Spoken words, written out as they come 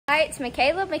Hi, it's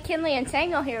Michaela, McKinley, and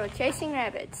Samuel here with Chasing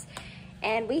Rabbits.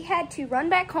 And we had to run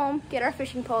back home, get our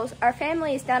fishing poles. Our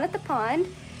family is down at the pond,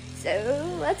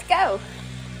 so let's go.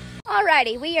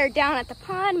 Alrighty, we are down at the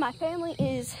pond. My family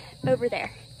is over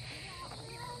there.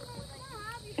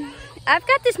 I've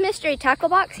got this mystery tackle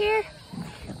box here.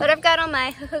 What I've got on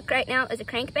my hook right now is a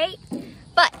crankbait.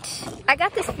 But I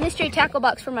got this mystery tackle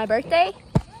box for my birthday.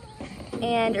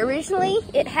 And originally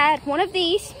it had one of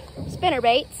these spinner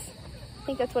baits. I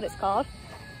think that's what it's called.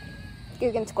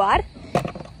 Googan Squad.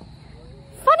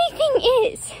 Funny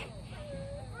thing is,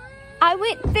 I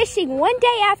went fishing one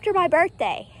day after my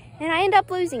birthday and I ended up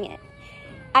losing it.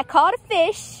 I caught a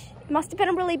fish. It must have been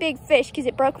a really big fish because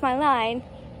it broke my line.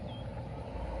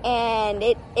 And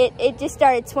it just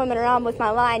started swimming around with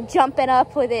my line, jumping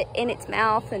up with it in its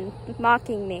mouth and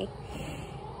mocking me.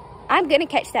 I'm gonna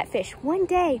catch that fish one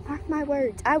day, mark my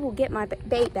words. I will get my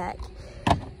bait back.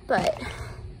 But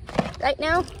right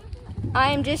now,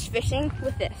 I am just fishing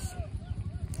with this.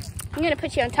 I'm gonna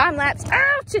put you on time lapse.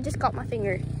 Ouch, it just caught my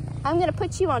finger. I'm gonna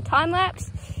put you on time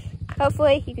lapse.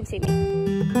 Hopefully you can see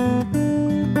me.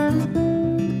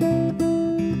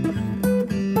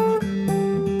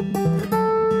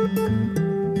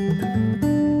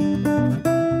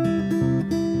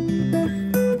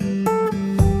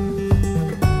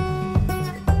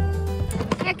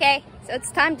 Okay, so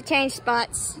it's time to change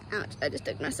spots. Ouch, I just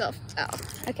took myself out.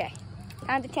 Okay,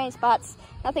 time to change spots.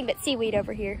 Nothing but seaweed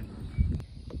over here.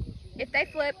 If they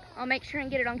flip, I'll make sure and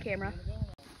get it on camera.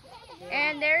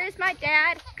 And there is my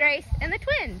dad, Grace, and the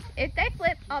twins. If they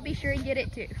flip, I'll be sure and get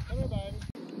it too.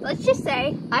 Let's just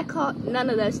say I caught none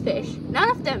of those fish. None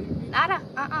of them. Nada,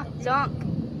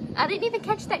 zonk. I didn't even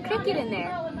catch that cricket in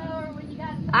there.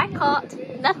 I caught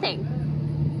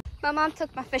nothing. My mom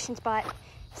took my fishing spot.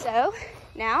 So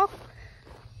now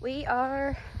we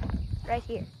are right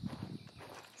here.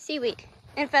 Seaweed,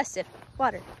 infested,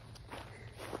 water.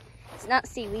 It's not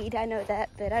seaweed, I know that,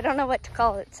 but I don't know what to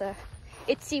call it, so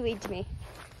it's seaweed to me.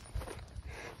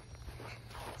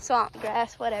 Swamp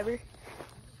grass, whatever.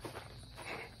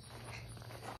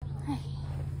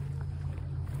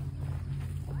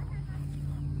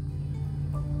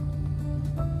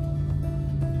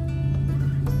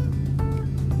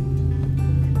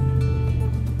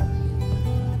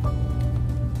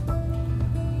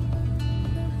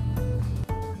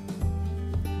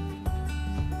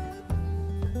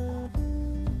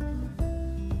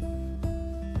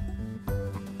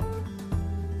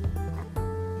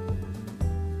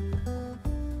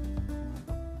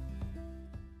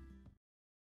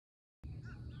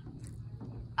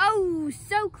 Oh,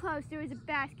 so close. There was a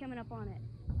bass coming up on it.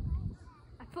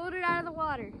 I pulled it out of the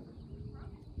water.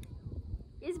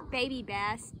 It's a baby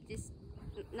bass, just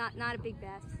not a big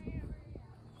bass.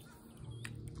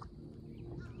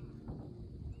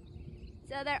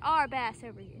 So there are bass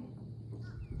over here.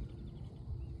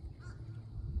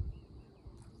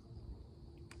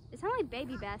 It's only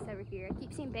baby bass over here. I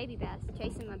keep seeing baby bass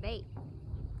chasing my bait.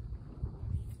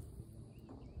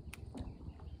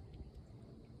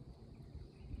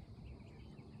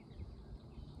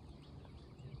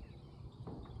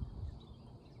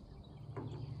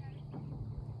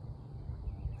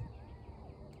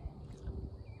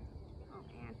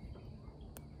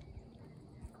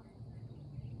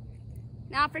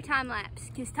 Now for time lapse,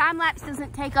 because time lapse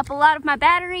doesn't take up a lot of my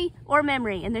battery or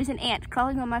memory, and there's an ant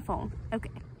crawling on my phone.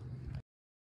 Okay.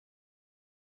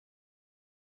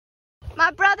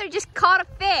 My brother just caught a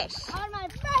fish. On my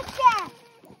birthday!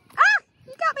 Ah,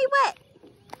 you got me wet.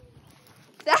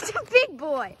 That's a big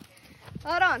boy.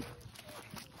 Hold on.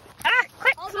 Ah,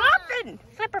 quit flopping.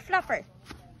 Flipper fluffer.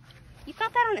 You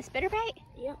caught that on a spinnerbait?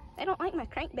 Yep. They don't like my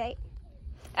crankbait.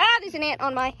 Ah, there's an ant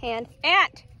on my hand.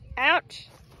 Ant. Ouch.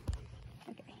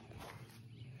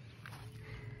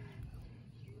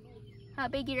 How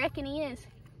big you reckon he is?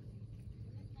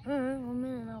 1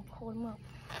 minute, I'll pull him up.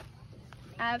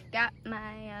 I've got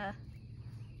my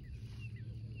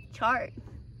chart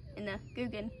in the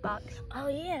Googan box. Oh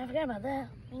yeah, I forgot about that.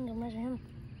 We can go measure him.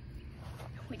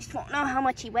 We just won't know how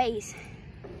much he weighs.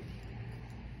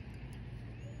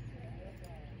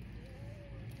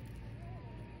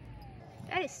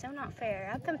 That is so not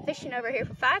fair. I've come fishing over here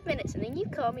for 5 minutes and then you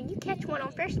come and you catch one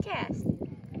on first cast.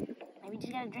 Maybe you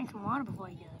just gotta drink some water before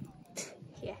you get it.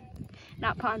 Yeah,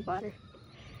 not pond water.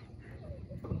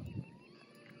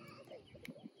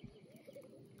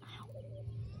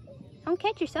 Don't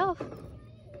catch yourself.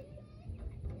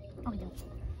 Oh, yeah.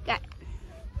 Got it.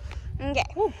 Okay.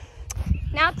 Woo.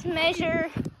 Now to measure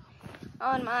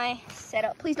on my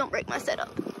setup. Please don't break my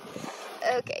setup.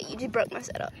 Okay, you just broke my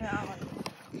setup.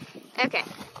 Okay,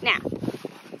 now,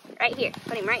 right here.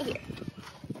 Put him right here.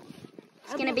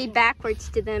 It's gonna be backwards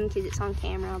to them because it's on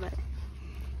camera, but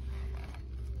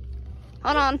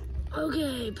hold on.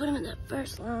 Okay, put him in that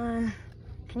first line.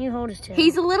 Can you hold his tail?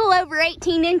 He's a little over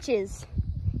 18 inches.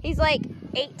 He's like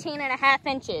 18 and a half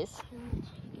inches.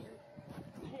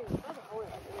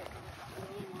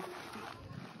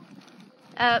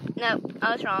 No,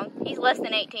 I was wrong. He's less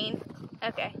than 18.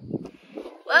 Okay.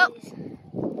 Well,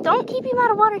 don't keep him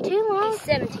out of water too long. He's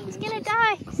 17. He's gonna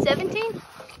die. 17?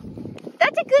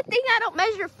 That's a good thing I don't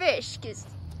measure fish, because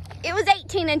it was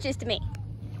 18 inches to me.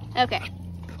 Okay.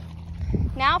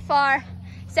 Now far,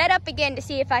 set up again to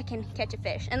see if I can catch a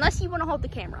fish. Unless you want to hold the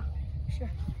camera. Sure.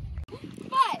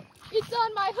 But it's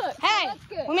on my hook. Hey, so that's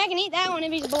good. we're not gonna eat that one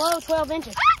if he's below 12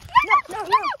 inches. No. Catch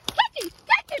him!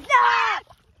 Catch him!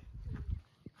 No!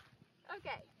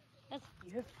 Okay. That's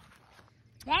beautiful.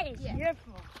 That is Yeah.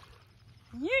 beautiful.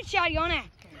 You shot on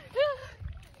after.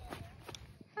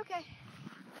 Okay.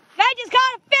 I just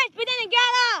caught a fish, but then it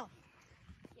got off.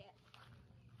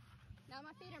 Now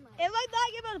my feet are muddy. It looked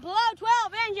like it was below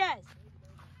 12 inches.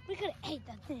 We could have ate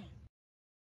that thing.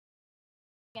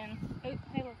 Hey,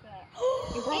 look at that.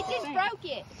 It just broke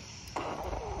it.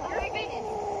 Oh my goodness.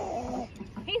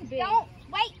 He's big. Don't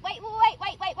wait.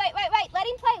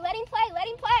 Let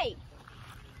him play.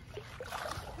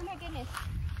 Oh my goodness.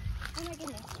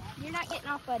 You're not getting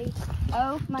off, buddy.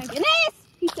 Oh my goodness.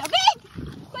 He's so big.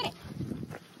 Quit it.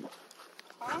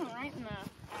 All right, no.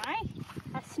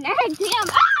 I snagged him.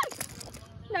 Ah!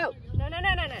 No.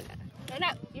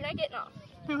 You're not getting off.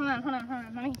 Hold on.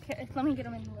 Let me get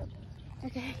him in the loop.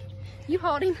 Okay. You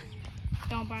hold him.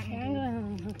 Don't bite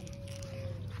me.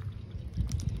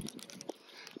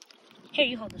 Here,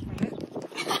 you hold this for a minute.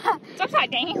 It's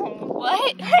upside down.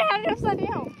 What? How did it upside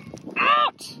down?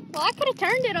 Ouch! Well, I could have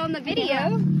turned it on the video.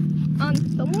 On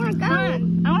the more ago. Come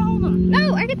on. I want to hold him.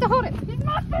 No, I get to hold it. He's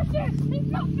not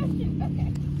fishing.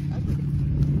 Okay.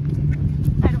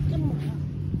 I don't give him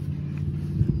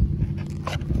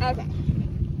Okay.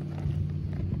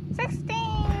 16.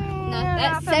 No,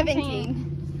 that's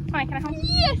 17. Fine, can I hold him?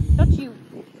 Yes! Don't you?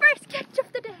 First catch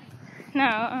of the day.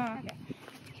 No,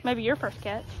 Maybe your first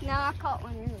catch. No, I caught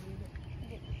one earlier.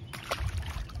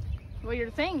 Well,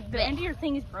 the end of your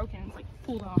thing is broken. It's like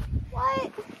pulled off.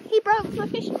 What? He broke my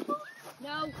fishing pole?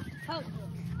 No. Hold it.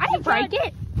 I didn't break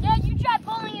it. Yeah, you tried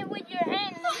pulling it with your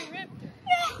hand and then you ripped it.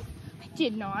 No. I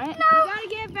did not. You gotta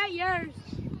give back yours.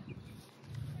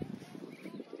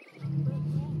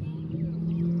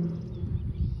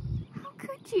 How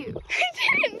could you?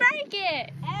 I didn't break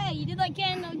it. Hey, you did like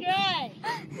Kendall Gray.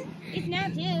 He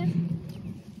snapped his.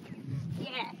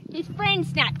 Yeah. His friend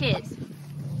snapped his.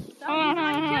 Hold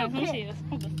on. Let me see this.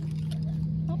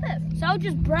 Hold this. So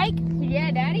just break.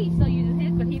 Yeah, Daddy still uses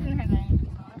his, but he doesn't have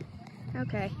that.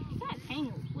 Okay. That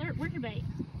tangled. Where's your bait?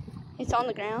 It's on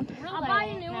the ground. I'll buy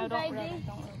you a new No, one, don't baby. reel it.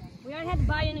 Don't reel it. We already had to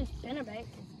buy you a new spinnerbait.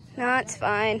 No, it's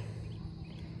fine.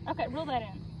 Okay, reel that in.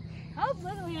 Oh,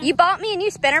 literally. You bought me a new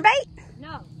spinnerbait?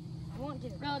 No, I want to.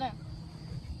 Reel it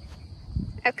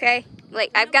in. Okay.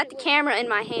 Like, I've got the camera in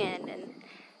my hand. And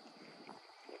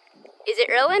is it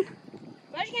reeling?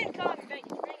 Why'd you get to cut off your bait?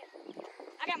 Just bring it.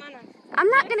 I got mine on. I'm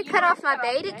not going to cut off my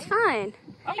bait. It's fine.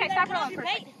 Okay, stop reeling for a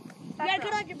second. You gotta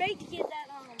cut off your bait to get that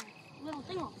little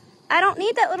thing off. I don't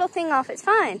need that little thing off. It's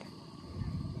fine.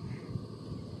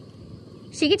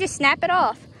 She could just snap it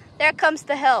off. There comes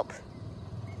the help.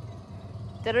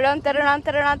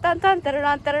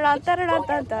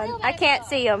 I can't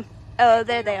see them. Oh,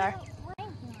 there they are.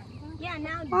 Yeah,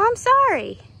 now Well, I'm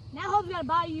sorry. Hope's gotta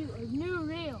buy you a new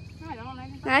reel. No, I don't. I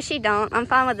didn't No, she don't. I'm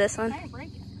fine with this one. break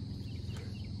it.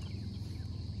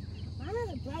 Mine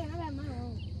doesn't break. I got my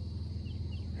own.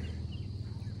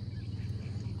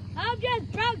 Hope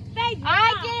just broke face.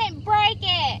 I didn't break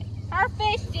it. Her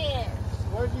fish did.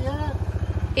 Where's he at?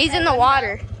 He's in the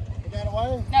water. He got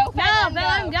away? No, No, but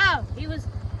let him go. He was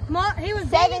bigger than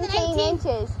 17 18.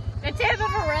 inches. the tip of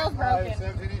a rail's All broken. right,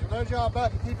 17 inches. Those y'all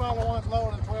about to keep on the ones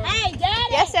lower than 12 Hey,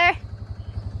 Daddy. Yes, sir.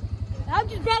 Hope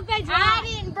just broke face. I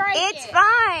didn't break It's it.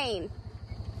 fine.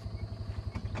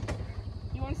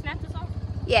 You want to snap this off?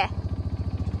 Yeah.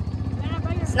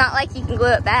 It's not like you can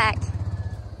glue it back.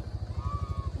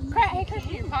 Hey,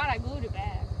 Christian, your pot, I glued it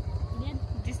back. You did?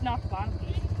 Just knocked the bottom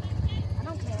piece. I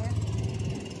don't care.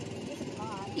 It's a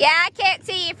pod. Yeah, I can't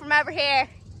see you from over here.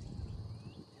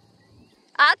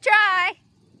 I'll try.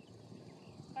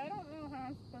 I don't know how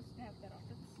I'm supposed to snap that off.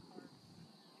 It's hard.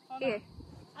 Hold Here,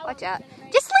 on. watch out.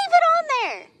 Just leave it on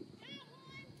there.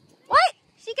 What?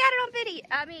 She got it on video.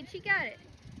 I mean, she got it.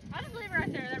 I'll just leave it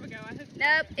right there. There we go. I hooked it.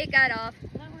 Nope, it got off.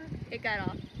 Does that work? It got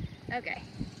off. Okay.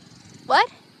 What?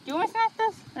 Do you want to snap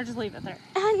this? Or just leave it there?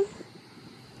 I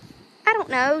don't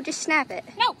know. Just snap it.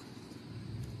 No.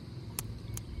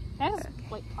 That's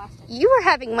like plastic. You are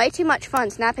having way too much fun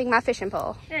snapping my fishing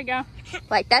pole. There you go.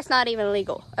 Like, that's not even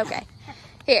legal. Okay.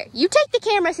 Here, you take the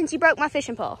camera since you broke my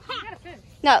fishing pole. You got a fish.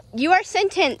 No, you are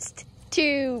sentenced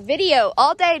to video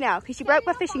all day now because you broke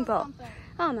my fishing pole.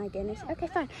 Oh my goodness. Okay,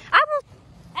 fine. I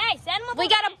will. Hey, set him up. We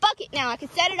got a bucket now. I can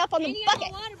set it up on the You got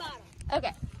bucket. my water bottle.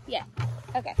 Okay. Yeah.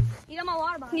 Okay. You got my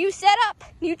water bottle. New setup,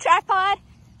 new tripod,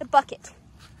 the bucket.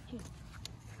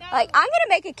 Like, I'm gonna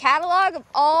make a catalog of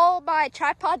all my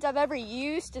tripods I've ever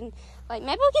used, and like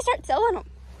maybe we can start selling them.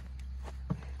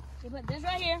 You put this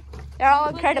right here, They're all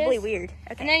put incredibly this, weird.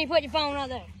 and Okay. then you put your phone right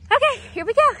there. Okay, here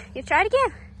we go. You try it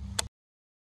again.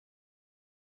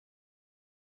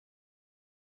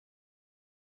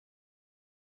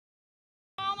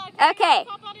 Okay.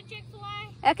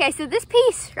 Okay, so this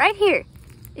piece right here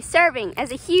is serving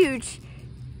as a huge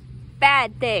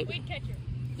bad thing. Weed catcher.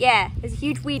 Yeah, it's a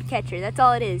huge weed catcher. That's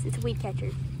all it is. It's a weed catcher.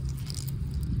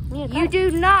 You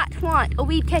do not want a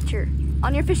weed catcher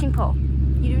on your fishing pole.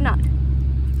 You do not.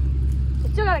 You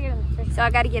still gotta get in the fish. So I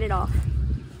gotta get it off.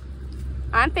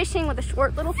 I'm fishing with a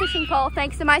short little fishing pole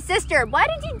thanks to my sister. Why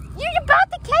did you're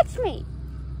about to catch me.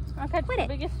 I'll catch Quit the it.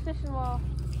 biggest fish in the wall.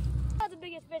 That's the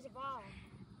biggest fish of all.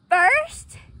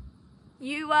 First,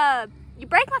 you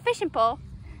break my fishing pole.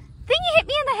 Then you hit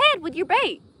me in the head with your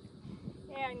bait.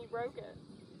 Yeah, and you broke it.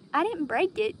 I didn't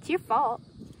break it. It's your fault.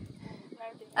 No,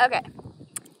 it didn't. Okay.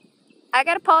 I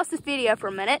gotta pause this video for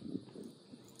a minute.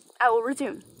 I will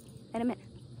resume in a minute.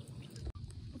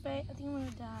 I think I'm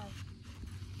gonna die.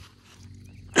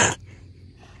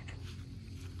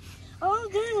 All I'm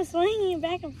doing was swinging it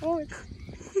back and forth.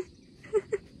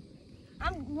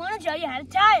 I want to show you how to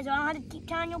tie it, so I don't have to keep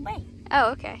tying your bait.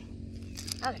 Oh, okay.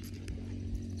 Okay.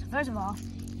 So first of all,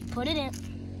 you put it in.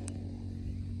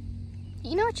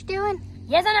 You know what you're doing?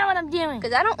 Yes, I know what I'm doing.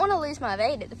 Because I don't want to lose my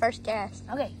bait at the first cast.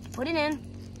 Okay, you put it in,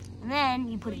 and then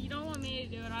you put But it. you don't want me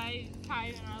to do it. I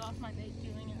tied and I lost my bait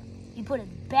doing it. You put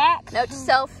it back. Note to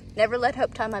self: never let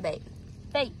Hope tie my bait.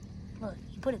 Bait. Look,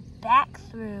 you put it back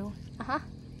through, Uh-huh.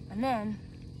 and then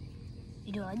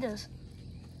you do it like this.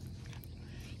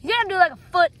 You gotta do like a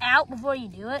foot out before you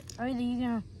do it, or either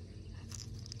you're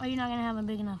not gonna have a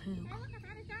big enough hoop.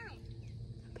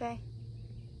 Okay.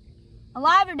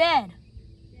 Alive or dead?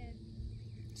 Dead.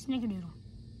 Snickerdoodle.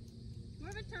 More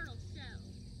of a turtle shell.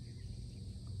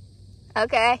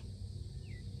 Okay.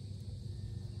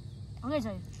 Okay,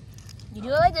 so you do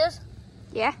it like this.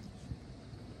 Yeah.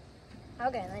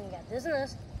 Okay, and then you got this and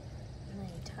this, and then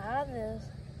you tie this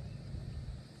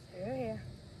through here,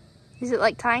 Is it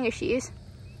like tying your shoes?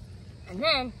 and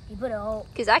then you put a whole.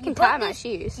 Because I can You put tie my this-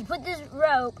 shoes. You put this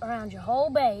rope around your whole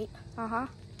bait. Uh-huh.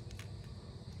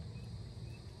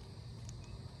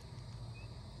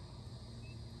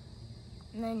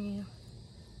 And then you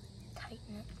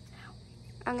tighten it out.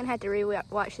 I'm going to have to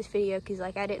re-watch this video because,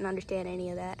 like, I didn't understand any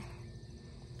of that.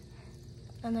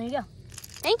 And there you go.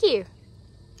 Thank you.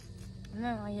 And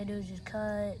then all you do is just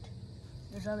cut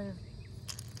this other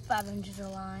 5 inches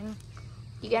of line.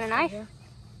 You got a knife? Here.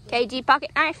 KG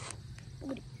pocket knife.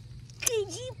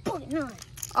 KG pocket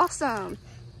knife. Awesome.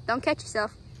 Don't catch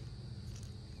yourself.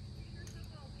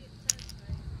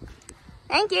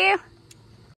 Thank you.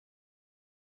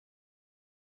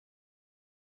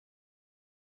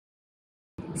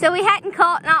 So we hadn't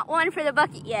caught not one for the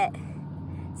bucket yet.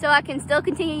 So I can still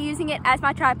continue using it as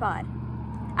my tripod.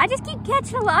 I just keep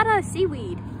catching a lot of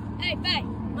seaweed. Hey, Faye,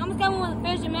 Mama's coming with a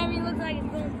fish and maybe it looks like it's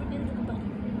going into the bucket.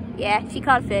 Yeah, she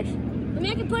caught a fish. I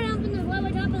mean, I can put it up in the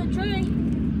way top of the tree.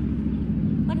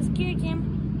 Like a security camera.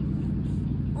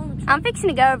 On the tree. I'm fixing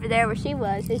to go over there where she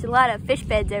was. There's a lot of fish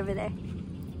beds over there.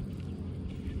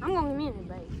 I'm going to meet it,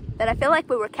 babe. But I feel like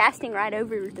we were casting right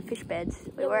over the fish beds.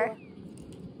 We were.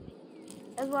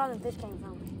 That's where all the fish came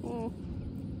from.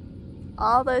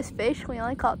 All those fish, we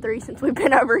only caught 3 since we've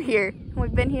been over here.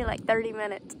 We've been here like 30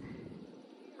 minutes.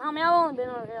 I mean, I've only been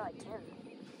over here like 10.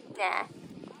 Nah,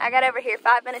 I got over here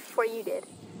 5 minutes before you did.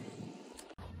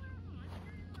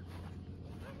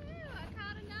 I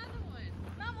caught another one.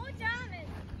 Mom, what time is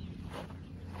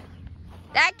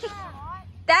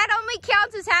That only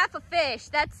counts as half a fish.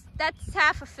 That's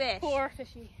half a fish. Poor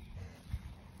fishy.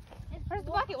 Where's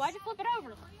the bucket? Why'd you flip it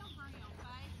over?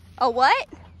 A what?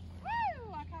 Woo!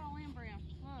 I caught a lamprey.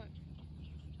 Look.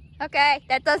 Okay,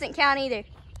 that doesn't count either.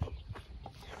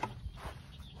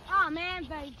 Oh, man,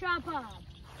 babe, tripod.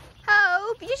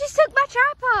 Hope, you just took my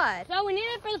tripod. So we need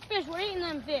it for the fish. We're eating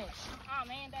them fish. Oh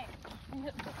man, dang.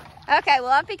 Okay, well,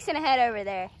 I'm fixing to head over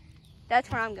there. That's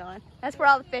where I'm going. That's where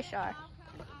all the fish are.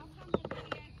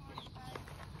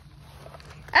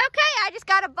 Okay, I just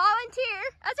got a volunteer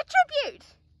as a tribute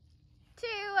to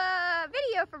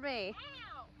video for me.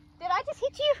 Ow! Did I just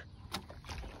hit you?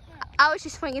 I was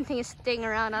just swinging this thing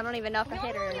around. I don't even know if I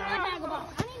hit her or not.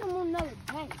 I need another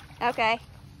tank. Okay.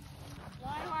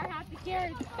 Why do I have to carry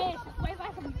the fish? It weighs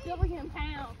like 1 billion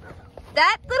pounds.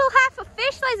 That little half a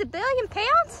fish weighs 1 billion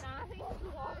pounds? Nah, I think it's the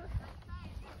water.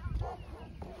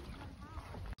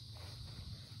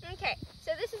 Okay,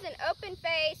 so this is an open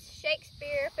face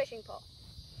Shakespeare fishing pole.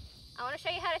 I want to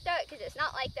show you how to throw it because it's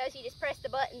not like those you just press the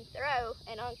button, throw,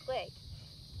 and unclick.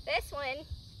 This one,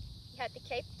 you have to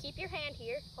keep your hand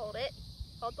here, hold it,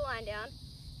 hold the line down,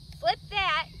 flip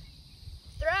that,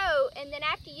 throw, and then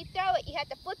after you throw it, you have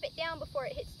to flip it down before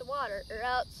it hits the water or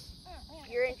else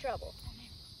you're in trouble.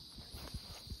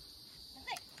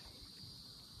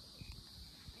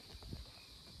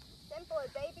 Simple as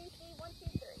ABC, 1,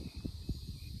 2, 3.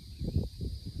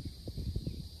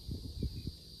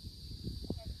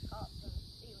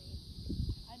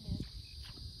 I did.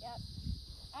 Yep.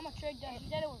 I'm a trick dog. She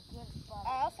said it was good spot.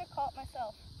 I also caught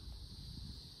myself.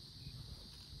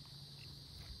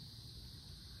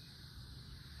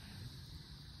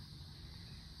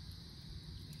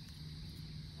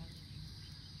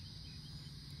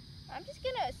 I'm just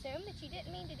gonna assume that you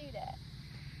didn't mean to do that.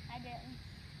 I didn't.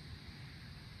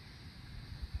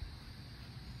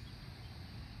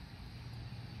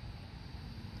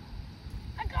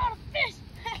 I got a fish!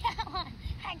 I got one!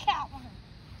 I got one!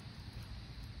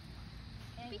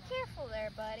 Be careful there,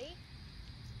 buddy.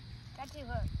 Got 2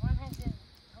 hooks. One has this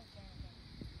hook anything.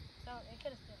 So it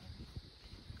could have stood me.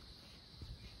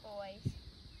 Boys.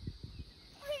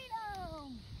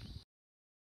 Freedom!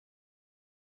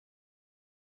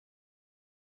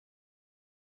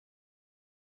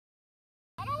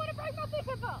 I don't want to break my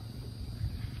pickup up.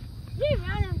 You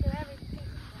run him through everything.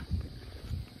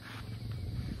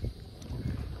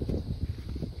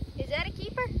 Is that a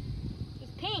keeper? He's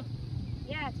pink.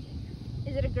 Yeah, it's pink.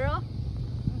 Is it a girl?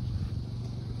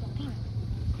 It's pink.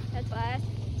 That's why I asked.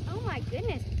 Oh my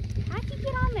goodness. How'd you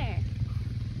get on there?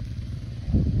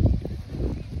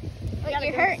 Look, gotta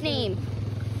you're go hurting see. him.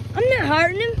 I'm not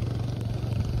hurting him.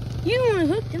 You the one who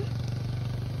hooked him.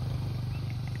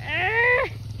 Here,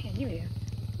 give it here.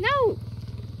 No.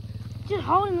 Just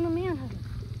hold him in the manhole.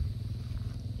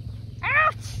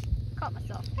 Ouch. Caught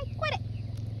myself. Hey, quit it.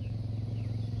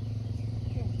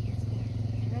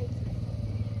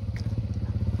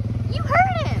 You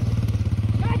hurt him.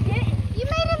 No, I didn't. You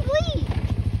made him bleed.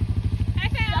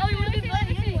 Okay, Oh, you would've been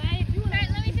bloody anyway if you would've- Alright,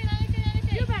 let me see.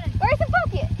 You better. Where's the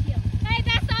bucket? Hey,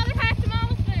 that's all there has to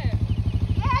monster.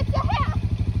 Yeah, it's a half.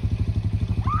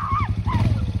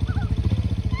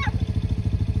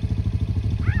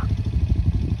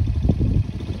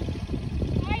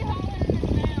 Why are you holding in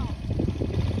his mouth?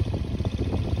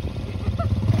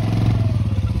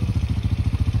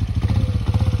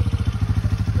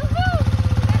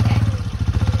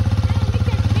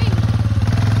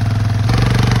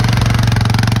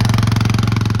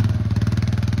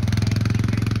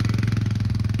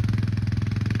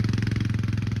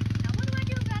 Now what do I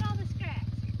do about all the scraps?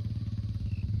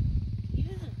 You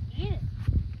just eat it.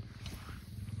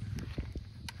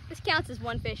 This counts as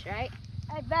one fish, right?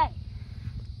 I bet.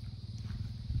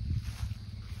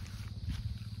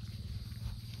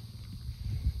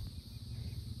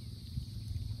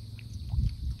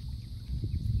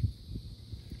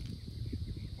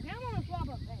 And I want to swap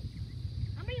a bait.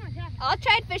 I'm bringing my jacket. I'll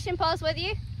trade fishing poles with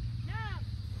you. No. I'll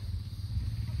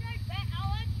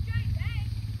let you trade bait.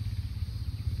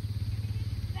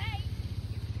 Bait.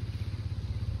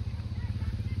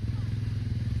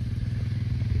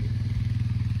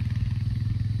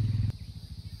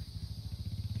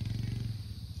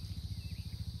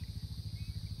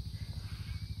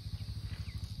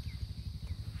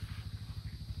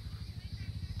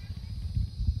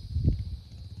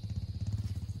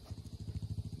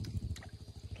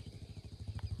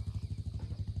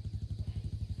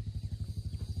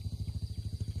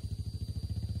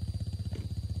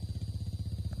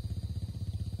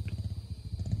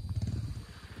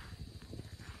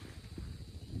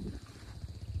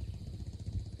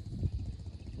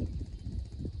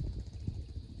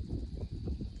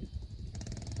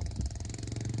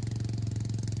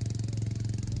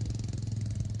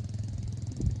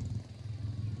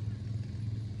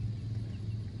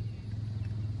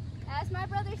 As my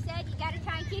brother said, you gotta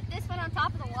try and keep this one on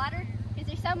top of the water because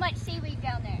there's so much seaweed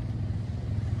down there.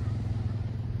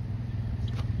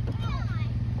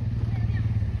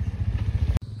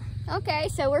 Okay,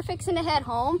 so we're fixing to head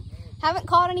home. Haven't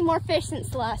caught any more fish since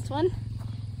the last one.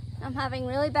 I'm having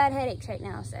really bad headaches right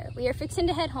now, so we are fixing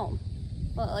to head home.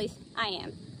 Well, at least I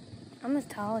am. I'm as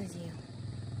tall as you.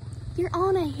 You're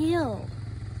on a hill.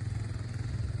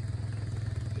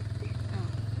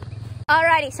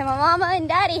 Alrighty, so my mama and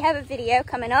daddy have a video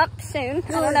coming up soon.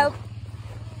 I don't know.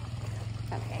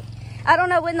 Okay. I don't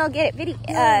know when they'll get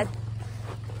it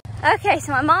okay,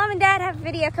 so my mom and dad have a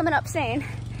video coming up soon.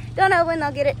 Don't know when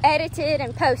they'll get it edited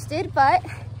and posted, but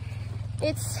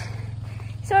it's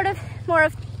sort of more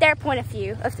of their point of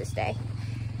view of this day.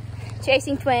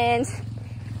 Chasing twins,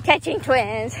 catching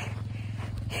twins.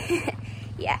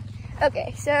 Yeah.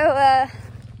 Okay, so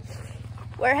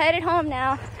we're headed home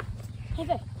now. Hey,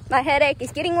 babe. My headache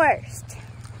is getting worse.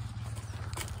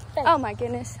 Babe. Oh my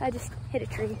goodness, I just hit a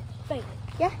tree. Babe.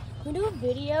 Yeah? We do a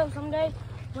video someday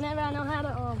whenever I know how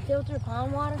to filter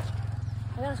pond water.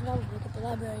 I got a survival book at the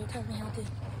library. It tells me how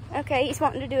to. Okay, he's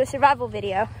wanting to do a survival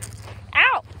video.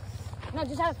 Ow! No,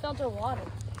 just how to filter water.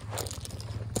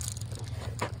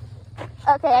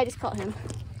 Okay, I just caught him.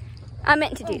 I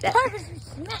meant to do that. Purposely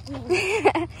smacked me.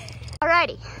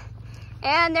 Alrighty.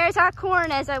 And there's our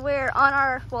corn as we're on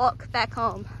our walk back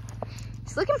home.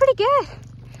 It's looking pretty good.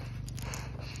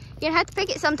 You're gonna have to pick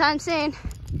it sometime soon.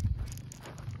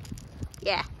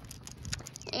 Yeah.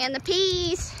 And the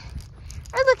peas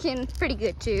are looking pretty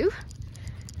good too.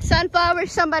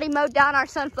 Sunflowers, somebody mowed down our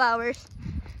sunflowers.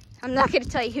 I'm not gonna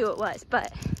tell you who it was,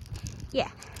 but yeah.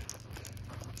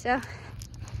 So,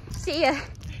 see ya.